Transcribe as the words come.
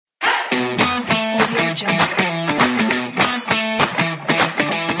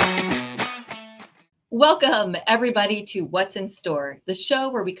Welcome, everybody, to What's in Store, the show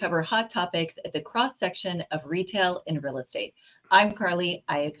where we cover hot topics at the cross-section of retail and real estate. I'm Carly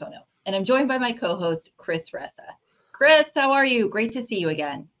Iacono, and I'm joined by my co-host, Chris Ressa. Chris, how are you? Great to see you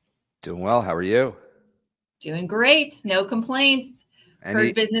again. Doing well. How are you? Doing great. No complaints.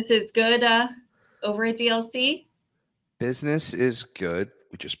 Heard business is good over at DLC? Business is good.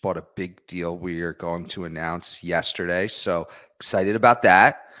 We just bought a big deal we are going to announce yesterday, so excited about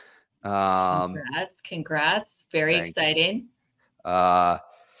that. Congrats. Very exciting.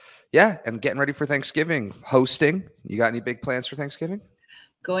 Yeah, and getting ready for Thanksgiving, hosting. You got any big plans for Thanksgiving?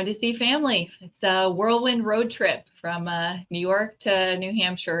 Going to see family. It's a whirlwind road trip from New York to New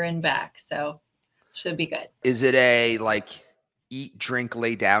Hampshire and back, so should be good. Is it a eat, drink,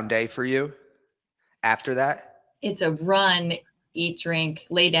 lay down day for you after that? It's a run, eat, drink,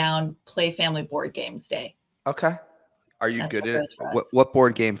 lay down, play family board games day. Okay. Are you good at it? What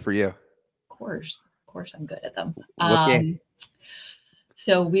board game for you? Of course, I'm good at them. What game?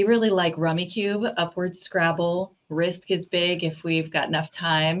 So we really like Rummy Cube, Upward Scrabble. Risk is big if we've got enough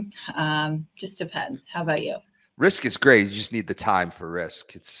time. Just depends. How about you? Risk is great. You just need the time for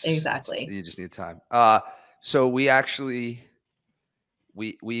Risk. You just need time. So we actually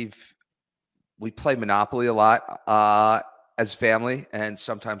we play Monopoly a lot as family, and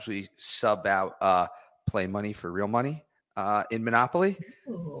sometimes we sub out play money for real money in Monopoly.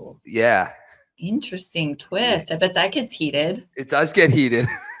 Ooh. Yeah. Interesting twist. Yeah. I bet that gets heated. It does get heated.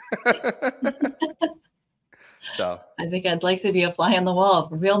 So I think I'd like to be a fly on the wall.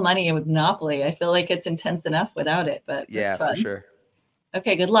 Real money with Monopoly. I feel like it's intense enough without it, but yeah, for sure.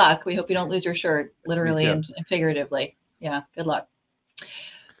 Okay, good luck. We hope you don't lose your shirt, literally and figuratively. Yeah, good luck.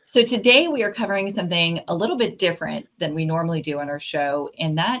 So today we are covering something a little bit different than we normally do on our show,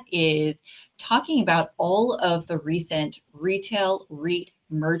 and that is talking about all of the recent retail REIT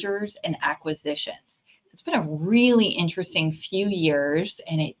mergers and acquisitions. It's been a really interesting few years,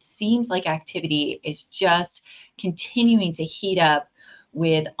 and it seems like activity is just continuing to heat up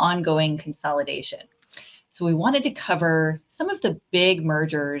with ongoing consolidation. So we wanted to cover some of the big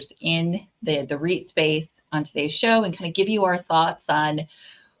mergers in the REIT space on today's show and kind of give you our thoughts on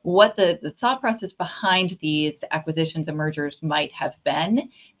what the thought process behind these acquisitions and mergers might have been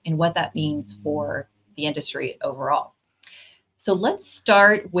and what that means for the industry overall. So let's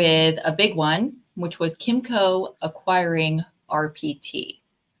start with a big one, which was Kimco acquiring RPT.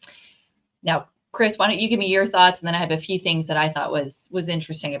 Now, Chris, why don't you give me your thoughts, and then I have a few things that I thought was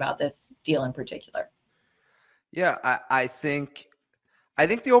interesting about this deal in particular. Yeah, I think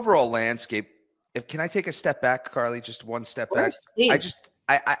the overall landscape. Can I take a step back, Carly? Just one step back. Please.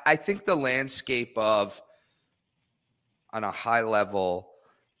 I think the landscape of, on a high level,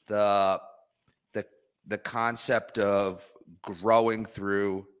 the concept of growing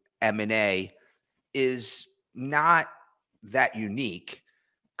through M&A is not that unique.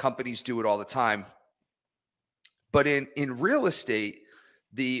 Companies do it all the time. But in real estate,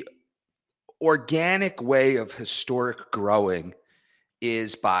 the organic way of historic growing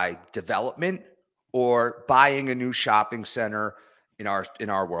is by development or buying a new shopping center in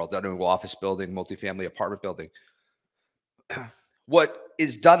our world, a new office building, multifamily apartment building. What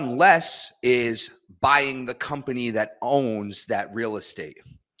is done less is buying the company that owns that real estate.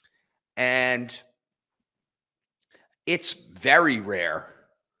 And it's very rare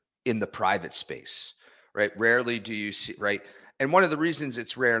in the private space, right? Rarely do you see, right? And one of the reasons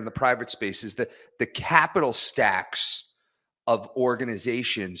it's rare in the private space is that the capital stacks of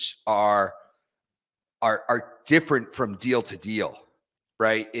organizations are different from deal to deal,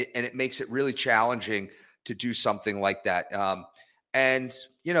 right? And it makes it really challenging to do something like that. And,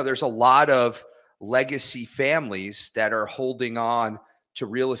 there's a lot of legacy families that are holding on to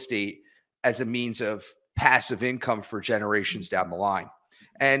real estate as a means of passive income for generations down the line.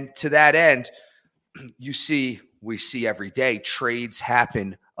 And to that end, we see every day trades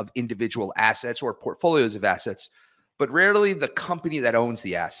happen of individual assets or portfolios of assets, but rarely the company that owns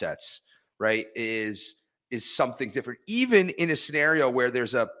the assets, right, is something different. Even in a scenario where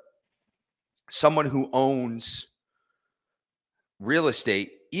there's someone who owns real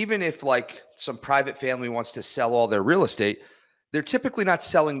estate, even if some private family wants to sell all their real estate, they're typically not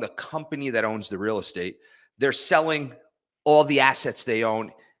selling the company that owns the real estate. They're selling all the assets they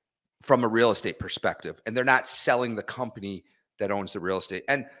own from a real estate perspective, and they're not selling the company that owns the real estate.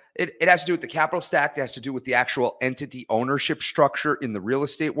 And it has to do with the capital stack. It has to do with the actual entity ownership structure in the real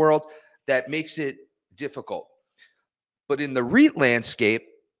estate world that makes it difficult. But in the REIT landscape,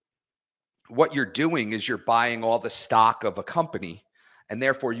 what you're doing is you're buying all the stock of a company, and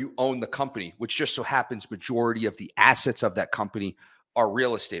therefore you own the company, which just so happens majority of the assets of that company are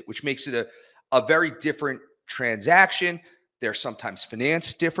real estate, which makes it a very different transaction. They're sometimes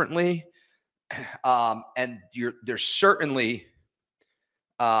financed differently. And they're certainly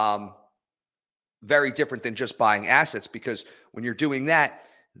very different than just buying assets, because when you're doing that,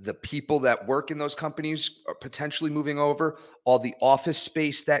 the people that work in those companies are potentially moving over, all the office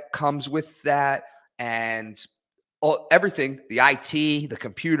space that comes with that, and everything, the IT, the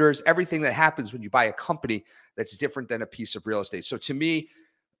computers, everything that happens when you buy a company that's different than a piece of real estate. So to me,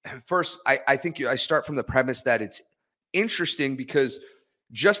 first, I think I start from the premise that it's interesting because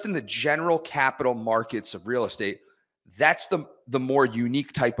just in the general capital markets of real estate, that's the more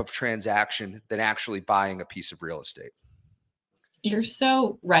unique type of transaction than actually buying a piece of real estate. You're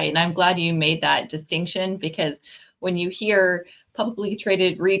so right. And I'm glad you made that distinction, because when you hear publicly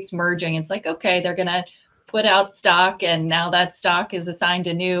traded REITs merging, it's like, okay, they're going to put out stock, and now that stock is assigned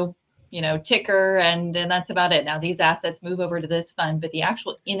a new, ticker, and that's about it. Now these assets move over to this fund, but the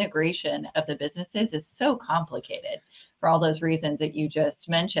actual integration of the businesses is so complicated for all those reasons that you just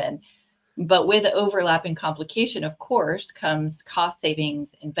mentioned. But with overlapping complication, of course, comes cost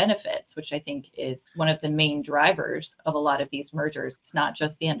savings and benefits, which I think is one of the main drivers of a lot of these mergers. It's not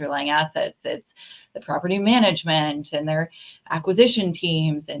just the underlying assets, it's the property management and their acquisition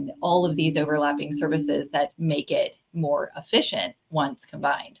teams and all of these overlapping services that make it more efficient once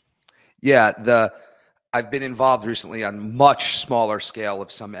combined. Yeah, I've been involved recently on much smaller scale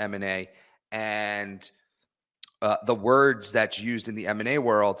of some M&A, and the words that's used in the M&A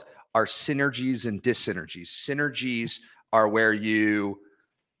world are synergies and dyssynergies. Synergies are where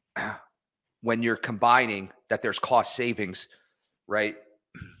when you're combining, that there's cost savings, right?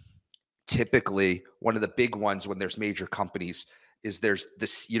 Typically, one of the big ones when there's major companies is there's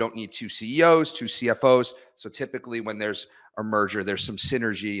this, you don't need two CEOs, two CFOs. So typically when there's a merger, there's some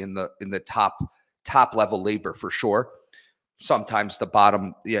synergy in the top level labor for sure. Sometimes the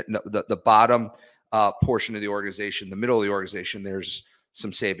bottom, the bottom portion of the organization, the middle of the organization, there's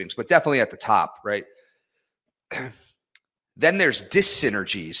some savings, but definitely at the top, right? Then there's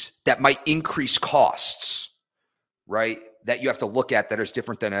dyssynergies that might increase costs, right? That you have to look at, that is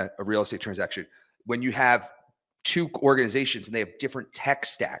different than a real estate transaction. When you have two organizations and they have different tech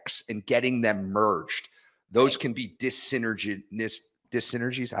stacks, and getting them merged, those can be dyssynergies.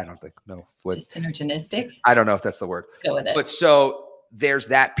 I don't think, no. Dyssynergistic? I don't know if that's the word. Let's go with it. But so there's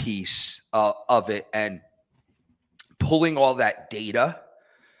that piece of it, and pulling all that data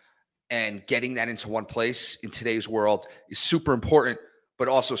and getting that into one place in today's world is super important, but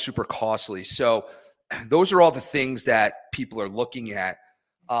also super costly. So those are all the things that people are looking at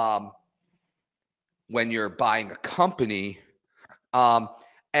when you're buying a company.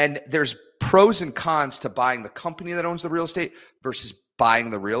 And there's pros and cons to buying the company that owns the real estate versus buying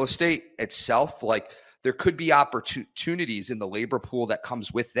the real estate itself. Like, there could be opportunities in the labor pool that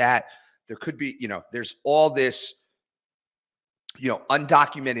comes with that. There could be, there's all this,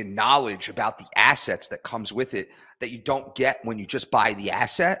 undocumented knowledge about the assets that comes with it that you don't get when you just buy the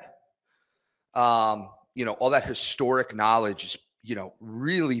asset. All that historic knowledge is,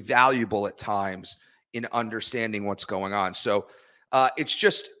 really valuable at times in understanding what's going on. So it's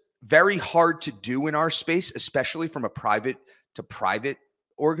just very hard to do in our space, especially from a private to private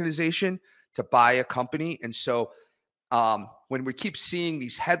organization, to buy a company. And so when we keep seeing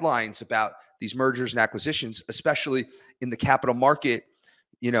these headlines about these mergers and acquisitions, especially in the capital market,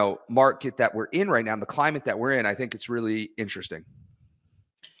 market that we're in right now, and the climate that we're in, I think it's really interesting.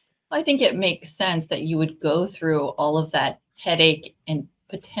 I think it makes sense that you would go through all of that headache and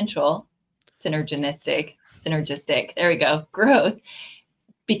potential synergistic, there we go, growth,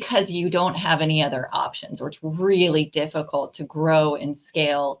 because you don't have any other options, or it's really difficult to grow and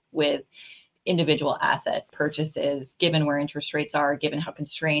scale with individual asset purchases, given where interest rates are, given how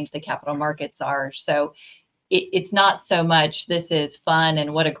constrained the capital markets are. So it's not so much this is fun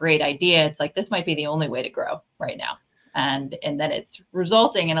and what a great idea. It's like, this might be the only way to grow right now. And then it's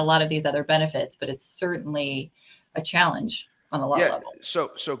resulting in a lot of these other benefits, but it's certainly a challenge on a lot of levels.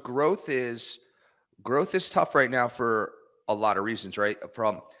 So growth is tough right now for a lot of reasons, right?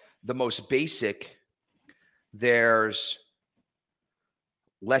 From the most basic, there's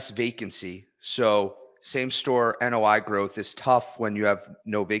less vacancy. So same store NOI growth is tough when you have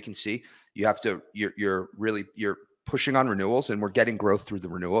no vacancy. You have to, you're pushing on renewals, and we're getting growth through the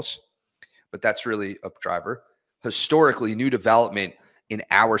renewals, but that's really a driver. Historically, new development in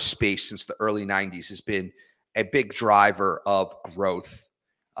our space since the early 90s has been a big driver of growth.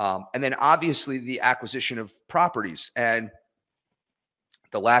 And then obviously the acquisition of properties and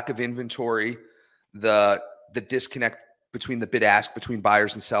the lack of inventory, the disconnect between the bid ask, between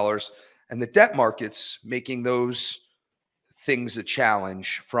buyers and sellers, and the debt markets making those things a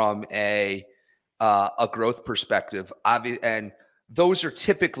challenge from a growth perspective. And those are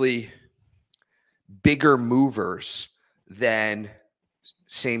typically bigger movers than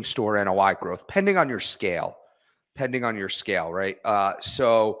same store NOI growth, depending on your scale, right?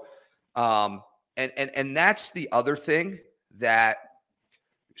 And that's the other thing that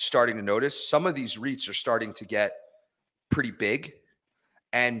starting to notice. Some of these REITs are starting to get pretty big,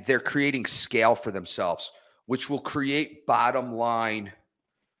 and they're creating scale for themselves, which will create bottom line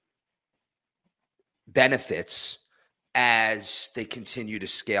benefits as they continue to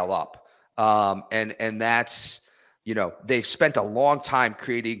scale up. And that's, they've spent a long time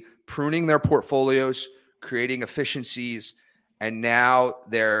pruning their portfolios, creating efficiencies, and now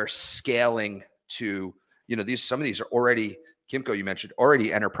they're scaling to, some of these are already, Kimco, you mentioned,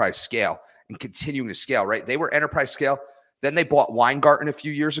 already enterprise scale and continuing to scale, right? They were enterprise scale. Then they bought Weingarten a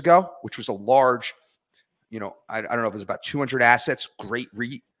few years ago, which was a large, I don't know if it was about 200 assets, great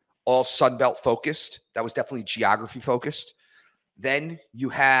REIT, all Sunbelt focused. That was definitely geography focused. Then you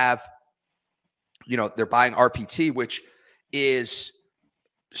have, they're buying RPT, which is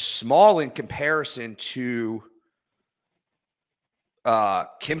small in comparison to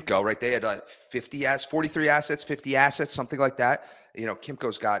Kimco, right? They had 43 assets, 50 assets, something like that.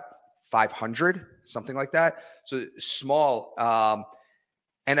 Kimco's got 500, something like that. So small.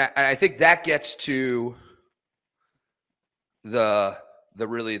 And I think that gets to the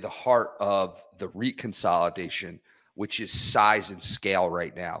heart of the REIT consolidation, which is size and scale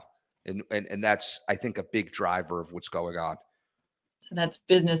right now. And that's, I think, a big driver of what's going on. So that's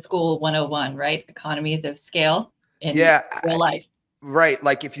business school 101, right? Economies of scale in real life. Right.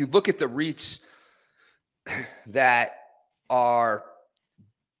 Like if you look at the REITs that are,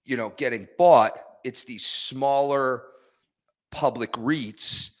 getting bought, it's these smaller public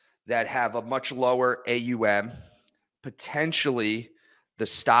REITs that have a much lower AUM. Potentially the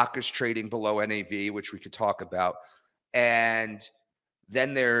stock is trading below NAV, which we could talk about. And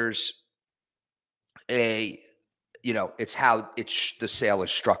then there's it's how the sale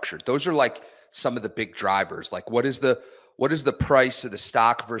is structured. Those are like some of the big drivers. Like what is the price of the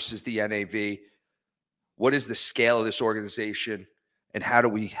stock versus the NAV? What is the scale of this organization? And how do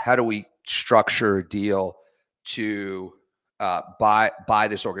we structure a deal to buy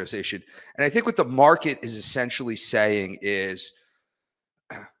this organization? And I think what the market is essentially saying is,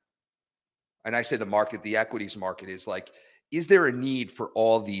 and I say the market, the equities market, is like, is there a need for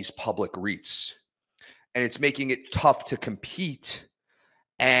all these public REITs? And it's making it tough to compete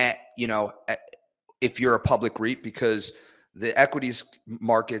if you're a public REIT, because the equities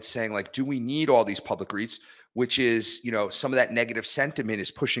market's saying, like, do we need all these public REITs? Which is, some of that negative sentiment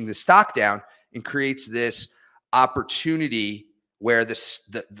is pushing the stock down and creates this opportunity where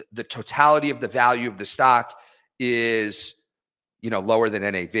the totality of the value of the stock is, lower than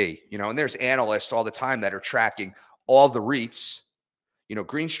NAV, and there's analysts all the time that are tracking all the REITs.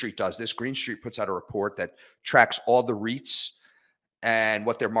 Green Street does this. Green Street puts out a report that tracks all the REITs and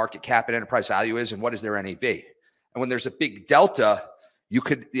what their market cap and enterprise value is and what is their NAV. And when there's a big delta,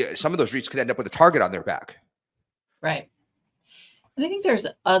 some of those REITs could end up with a target on their back. Right. And I think there's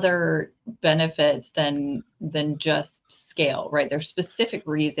other benefits than just scale, right? There's specific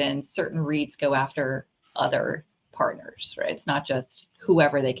reasons certain REITs go after other partners, right? It's not just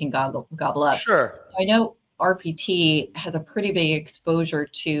whoever they can gobble up. Sure. I know RPT has a pretty big exposure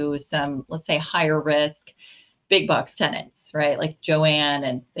to some, let's say, higher risk, big box tenants, right? Like Joann,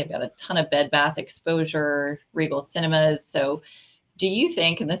 and they've got a ton of Bed Bath exposure, Regal Cinemas. So do you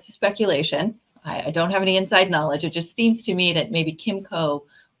think, and this is speculation, I don't have any inside knowledge, it just seems to me that maybe Kimco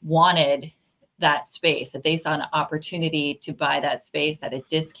wanted that space, that they saw an opportunity to buy that space at a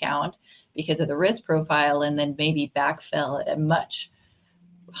discount because of the risk profile, and then maybe backfill at a much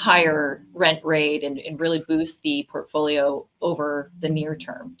higher rent rate and really boost the portfolio over the near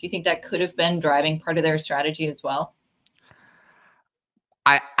term. Do you think that could have been driving part of their strategy as well?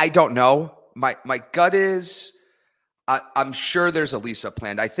 I don't know. My gut is, I'm sure there's a lease-up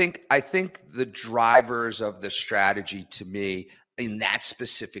plan. I think the drivers of the strategy to me in that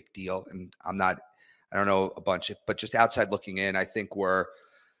specific deal, and I don't know a bunch of, but just outside looking in, I think were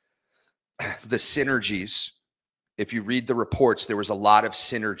the synergies. If you read the reports, there was a lot of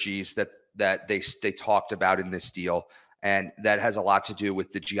synergies that they talked about in this deal, and that has a lot to do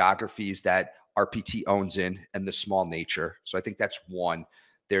with the geographies that RPT owns in and the small nature. So I think that's one.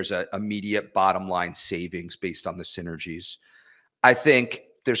 There's an immediate bottom line savings based on the synergies. I think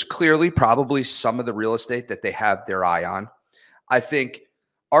there's clearly probably some of the real estate that they have their eye on. I think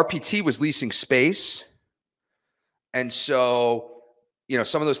RPT was leasing space And so,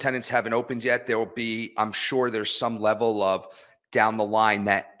 some of those tenants haven't opened yet. There will be, I'm sure there's some level of down the line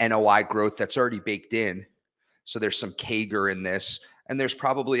that NOI growth that's already baked in. So there's some CAGR in this, and there's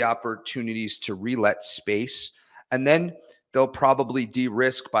probably opportunities to relet space. And then they'll probably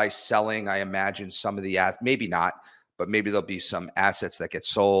de-risk by selling, I imagine, some of the maybe not, but maybe there'll be some assets that get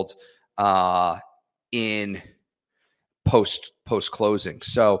sold in post closing.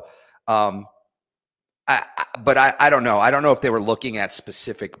 So, but I don't know. I don't know if they were looking at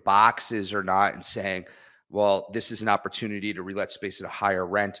specific boxes or not and saying, well, this is an opportunity to relet space at a higher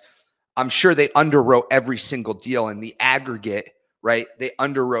rent. I'm sure they underwrote every single deal in the aggregate, right? They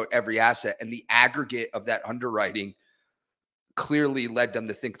underwrote every asset, and the aggregate of that underwriting clearly led them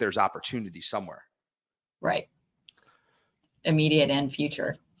to think there's opportunity somewhere. Right. Immediate and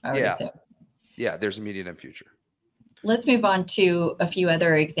future, I would assume. Yeah, there's immediate and future. Let's move on to a few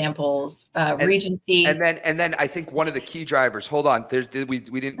other examples. Regency. And then I think one of the key drivers, hold on, we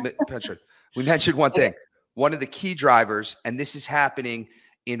didn't mention, we mentioned one thing. One of the key drivers, and this is happening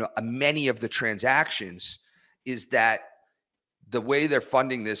in many of the transactions, is that the way they're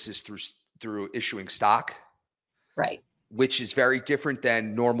funding this is through issuing stock. Right. Which is very different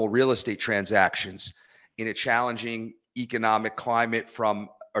than normal real estate transactions in a challenging economic climate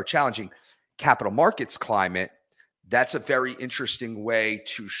or challenging capital markets climate. That's a very interesting way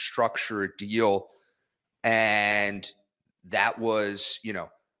to structure a deal. And that was,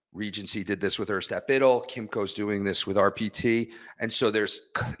 Regency did this with Erstep Biddle. Kimco's doing this with RPT. And so there's,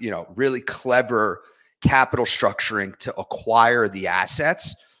 really clever capital structuring to acquire the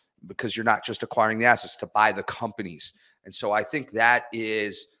assets, because you're not just acquiring the assets, to buy the companies. And so I think that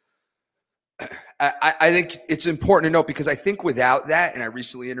is, I think it's important to note, because I think without that, and I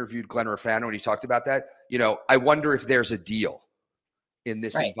recently interviewed Glenn Rafano and he talked about that, I wonder if there's a deal in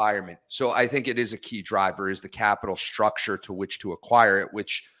this environment. So I think it is a key driver, is the capital structure to which to acquire it,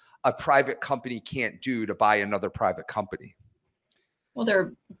 which a private company can't do to buy another private company. Well,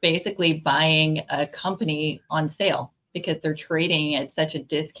 they're basically buying a company on sale because they're trading at such a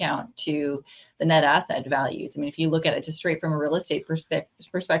discount to the net asset values. I mean, if you look at it just straight from a real estate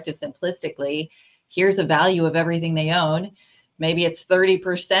perspective, simplistically, here's a value of everything they own. Maybe it's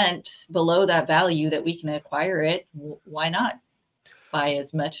 30% below that value that we can acquire it. Why not buy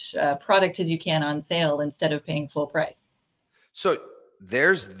as much product as you can on sale instead of paying full price? So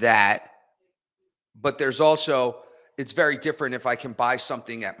there's that, but there's also, it's very different if I can buy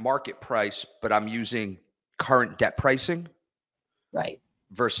something at market price, but I'm using current debt pricing, right,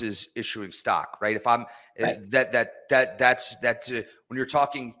 versus issuing stock, right? If I'm that's when you're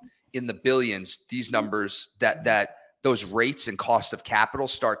talking in the billions, these numbers, that those rates and cost of capital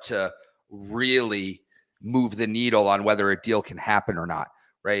start to really move the needle on whether a deal can happen or not,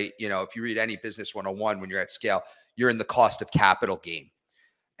 right? If you read any Business 101, when you're at scale, you're in the cost of capital game.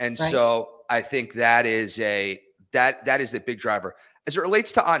 And so I think that is that is the big driver. As it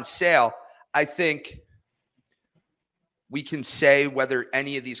relates to on sale, I think we can say whether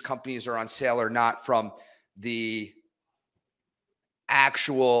any of these companies are on sale or not from the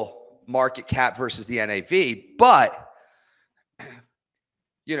actual market cap versus the NAV. But,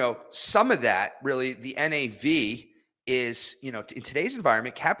 some of that, really, the NAV is, in today's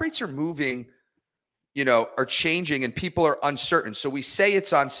environment, cap rates are moving, are changing, and people are uncertain. So we say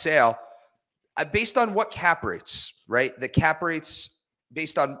it's on sale based on what cap rates, right? The cap rates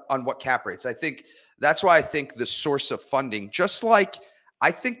based on what cap rates. I think that's why I think the source of funding, just like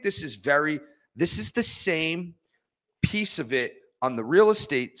I think this is the same piece of it on the real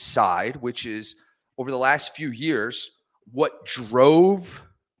estate side, which is over the last few years, what drove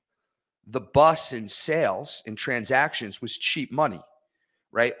the bus in sales and transactions was cheap money,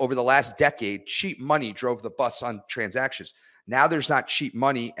 right? Over the last decade, cheap money drove the bus on transactions. Now there's not cheap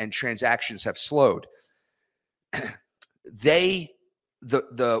money and transactions have slowed.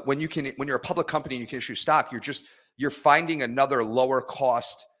 When you're a public company and you can issue stock, you're finding another lower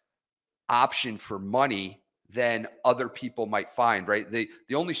cost option for money than other people might find, right? The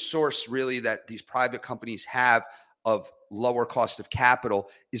only source really that these private companies have of lower cost of capital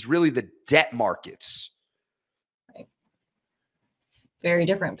is really the debt markets. Right. Very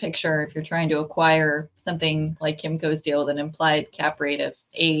different picture if you're trying to acquire something like Kimco's deal with an implied cap rate of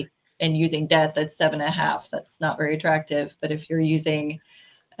 8 and using debt that's 7.5. That's not very attractive. But if you're using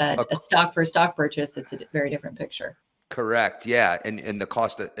a stock for stock purchase, it's a very different picture. Correct. Yeah, and the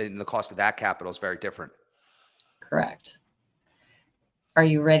cost of that capital is very different. Correct. Are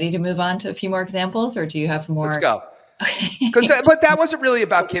you ready to move on to a few more examples, or do you have more? Let's go. But that wasn't really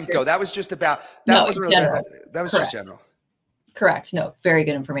about Kimco. That was just about that. Wasn't really, that was just general. Correct. No, very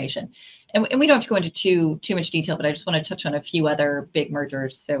good information. And we don't have to go into too much detail, but I just want to touch on a few other big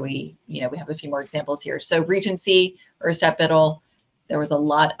mergers. So we have a few more examples here. So Regency, Erstep Biddle, there was a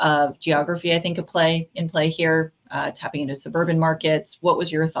lot of geography, I think, in play here, tapping into suburban markets. What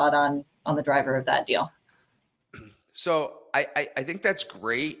was your thought on the driver of that deal? So I think that's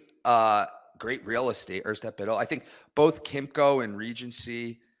great. Great real estate, Erstep Biddle. I think both Kimco and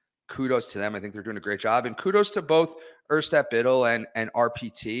Regency, kudos to them. I think they're doing a great job. And kudos to both Erstep Biddle and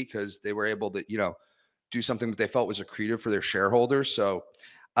RPT, because they were able to, do something that they felt was accretive for their shareholders. So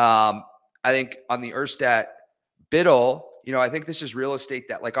I think on the Erstep Biddle, I think this is real estate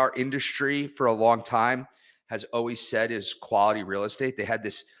that, like, our industry for a long time has always said is quality real estate. They had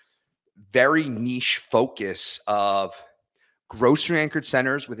this very niche focus of grocery anchored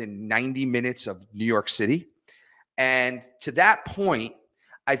centers within 90 minutes of New York City. And to that point,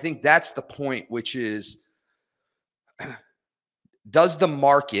 I think that's the point, which is, does the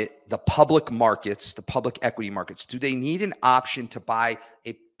market, the public markets, the public equity markets, do they need an option to buy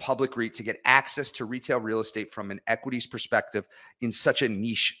a public REIT to get access to retail real estate from an equities perspective in such a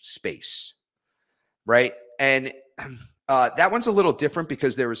niche space, right? And that one's a little different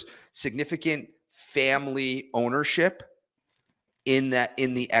because there was significant family ownership in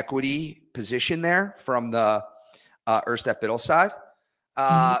the equity position there from the Erstep Biddle side.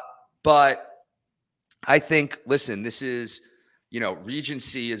 But I think, listen, this is,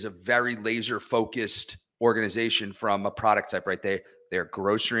 Regency is a very laser focused organization from a product type, right? They're a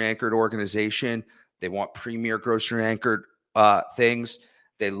grocery anchored organization. They want premier grocery anchored things.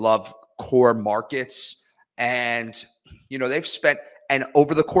 They love core markets. And, they've spent, and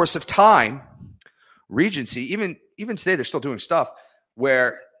over the course of time, Regency, even today, they're still doing stuff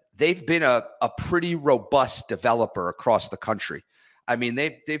where they've been a pretty robust developer across the country. I mean,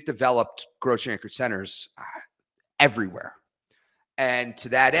 they've developed grocery anchored centers everywhere. And to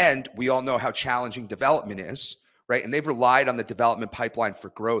that end, we all know how challenging development is, right? And they've relied on the development pipeline for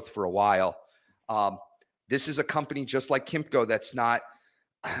growth for a while. This is a company just like Kimco that's not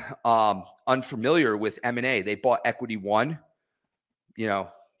unfamiliar with M&A. They bought Equity One,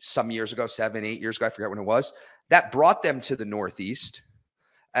 some years ago, 7, 8 years ago, I forget when it was. That brought them to the Northeast.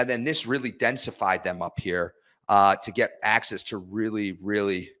 And then this really densified them up here to get access to really,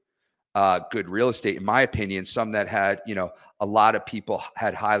 really good real estate, in my opinion, some that had, a lot of people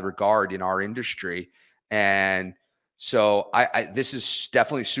had high regard in our industry. And so this is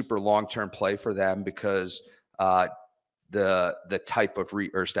definitely super long-term play for them because the type of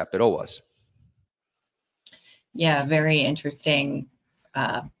REIT Erstep Biddle was. Yeah, very interesting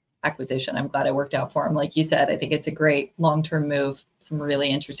acquisition. I'm glad it worked out for him. Like you said, I think it's a great long-term move, some really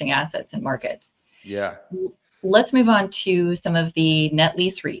interesting assets and markets. Yeah. Let's move on to some of the net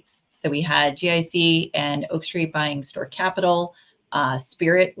lease REITs. So we had GIC and Oak Street buying Store Capital.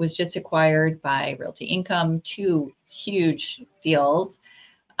 Spirit was just acquired by Realty Income, 2 huge deals.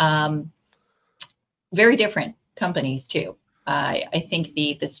 Very different companies too. I think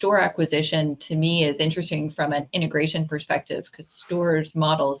the store acquisition to me is interesting from an integration perspective because Store's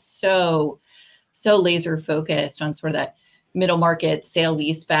model is so laser focused on sort of that middle market sale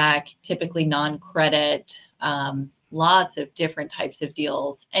leaseback, typically non-credit, lots of different types of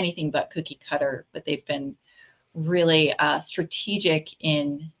deals, anything but cookie cutter, but they've been really strategic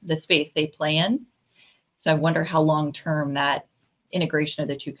in the space they play in. So I wonder how long-term that integration of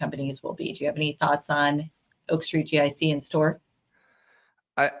the 2 companies will be. Do you have any thoughts on Oak Street, GIC, and Store?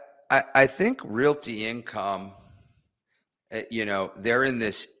 I think Realty Income, they're in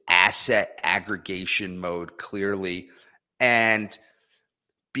this asset aggregation mode clearly. And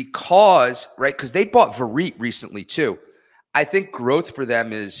because they bought REIT recently too. I think growth for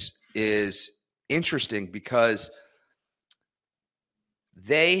them is interesting because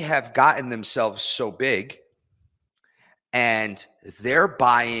they have gotten themselves so big and they're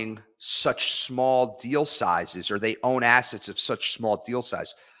buying such small deal sizes, or they own assets of such small deal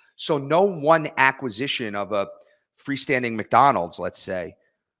size. So no one acquisition of a freestanding McDonald's, let's say,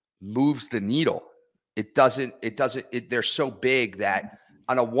 moves the needle. They're so big that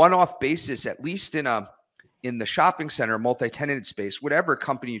on a one-off basis, at least in the shopping center, multi-tenanted space, whatever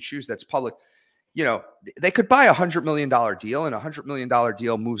company you choose that's public, they could buy $100 million deal, and $100 million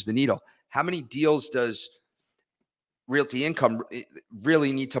deal moves the needle. How many deals does Realty Income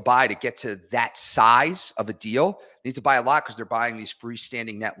really need to buy to get to that size of a deal? They need to buy a lot because they're buying these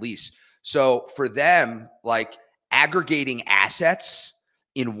freestanding net lease. So for them, like, aggregating assets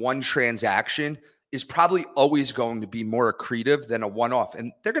in one transaction is probably always going to be more accretive than a one-off.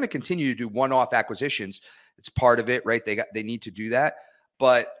 And they're going to continue to do one-off acquisitions. It's part of it, right? They need to do that.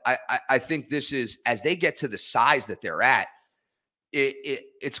 But I think this is, as they get to the size that they're at,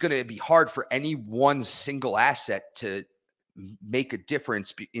 it's going to be hard for any one single asset to make a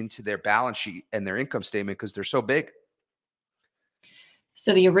difference into their balance sheet and their income statement because they're so big.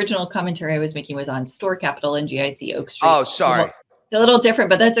 So the original commentary I was making was on Store Capital and GIC Oak Street. Oh, sorry. A little different,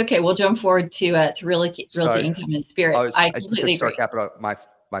 but that's okay. We'll jump forward to Realty Income and Spirit. I completely Store agree. Capital,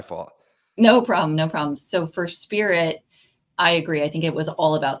 my fault. No problem, no problem. So for Spirit, I agree. I think it was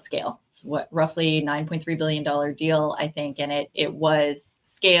all about scale. It's roughly $9.3 billion deal, I think, and it was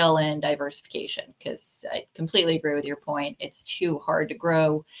scale and diversification, because I completely agree with your point. It's too hard to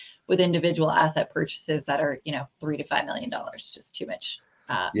grow with individual asset purchases that are, $3 to $5 million, just too much.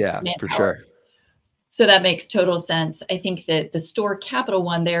 Yeah, for sure. So that makes total sense. I think that the Store Capital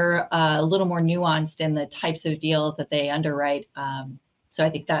one, they're a little more nuanced in the types of deals that they underwrite. So I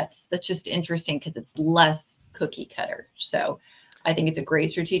think that's just interesting because it's less cookie cutter. So I think it's a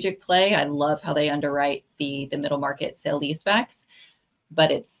great strategic play. I love how they underwrite the middle market sale leasebacks,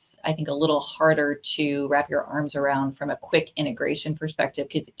 but it's, I think, a little harder to wrap your arms around from a quick integration perspective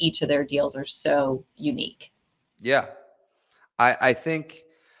because each of their deals are so unique. Yeah. I think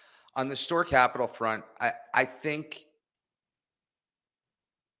on the Store Capital front, I think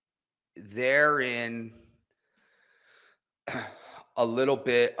they're in a little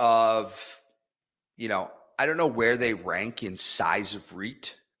bit of, I don't know where they rank in size of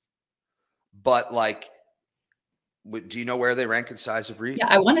REIT, but do you know where they rank in size of REIT? Yeah,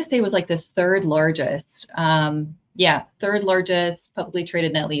 I want to say it was like the third largest. Third largest publicly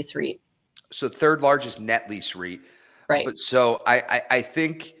traded net lease REIT. So third largest net lease REIT. Right. But so I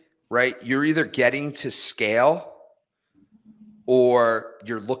think, right, you're either getting to scale or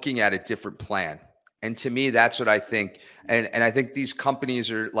you're looking at a different plan. And to me, that's what I think. And I think these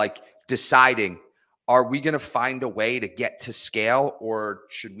companies are deciding, are we going to find a way to get to scale, or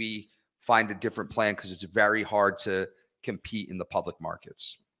should we find a different plan? Because it's very hard to compete in the public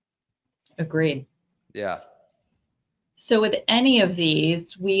markets. Agreed. Yeah. So with any of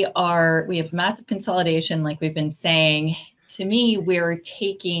these, we have massive consolidation, like we've been saying. To me, we're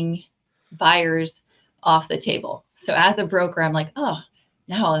taking buyers off the table. So as a broker, I'm like, oh,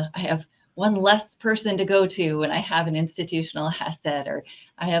 now I have one less person to go to when I have an institutional asset, or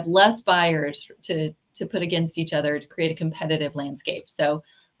I have less buyers to put against each other to create a competitive landscape. So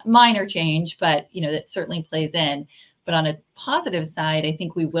minor change, but that certainly plays in. But on a positive side, I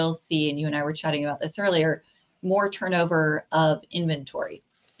think we will see, and you and I were chatting about this earlier, more turnover of inventory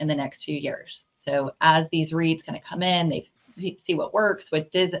in the next few years. So as these REITs kind of come in, they see what works,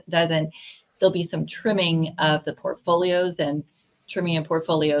 what doesn't. There'll be some trimming of the portfolios, and trimming of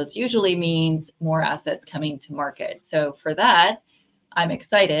portfolios usually means more assets coming to market. So for that, I'm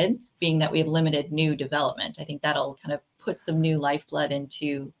excited, being that we have limited new development. I think that'll kind of put some new lifeblood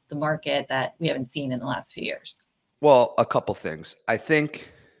into the market that we haven't seen in the last few years. Well, a couple things. I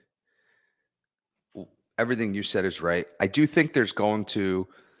think everything you said is right. I do think there's going to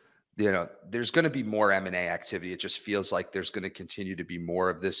be more M&A activity. It just feels like there's going to continue to be more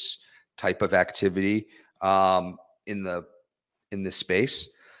of this type of activity in this space.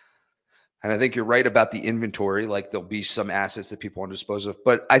 And I think you're right about the inventory. There'll be some assets that people want to dispose of.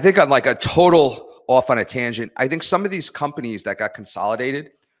 But I think on a total off on a tangent, I think some of these companies that got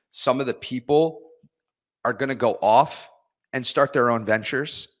consolidated, some of the people are going to go off and start their own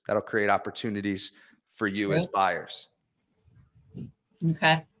ventures. That'll create opportunities for you as buyers.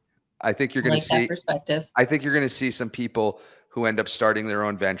 Okay. I think you're going to see that perspective. I think you're going to see some people who end up starting their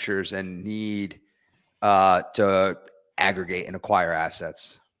own ventures and need to aggregate and acquire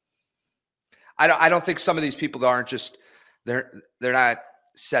assets. I don't think some of these people aren't just they're not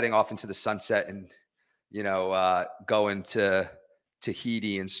setting off into the sunset and going to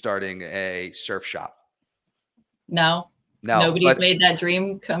Tahiti and starting a surf shop. No, nobody's made that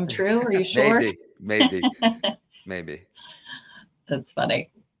dream come true. Are you sure? Maybe. That's funny.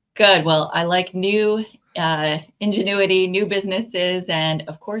 Good. Well, I like new ingenuity, new businesses, and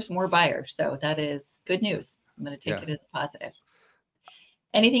of course, more buyers. So that is good news. I'm going to take it as a positive.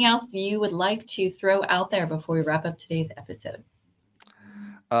 Anything else you would like to throw out there before we wrap up today's episode?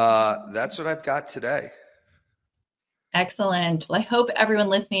 That's what I've got today. Excellent. Well, I hope everyone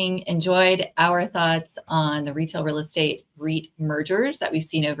listening enjoyed our thoughts on the retail real estate REIT mergers that we've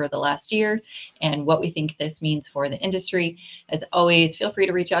seen over the last year and what we think this means for the industry. As always, feel free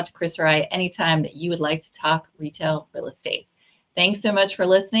to reach out to Chris or I anytime that you would like to talk retail real estate. Thanks so much for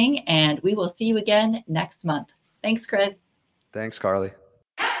listening, and we will see you again next month. Thanks, Chris. Thanks, Carly.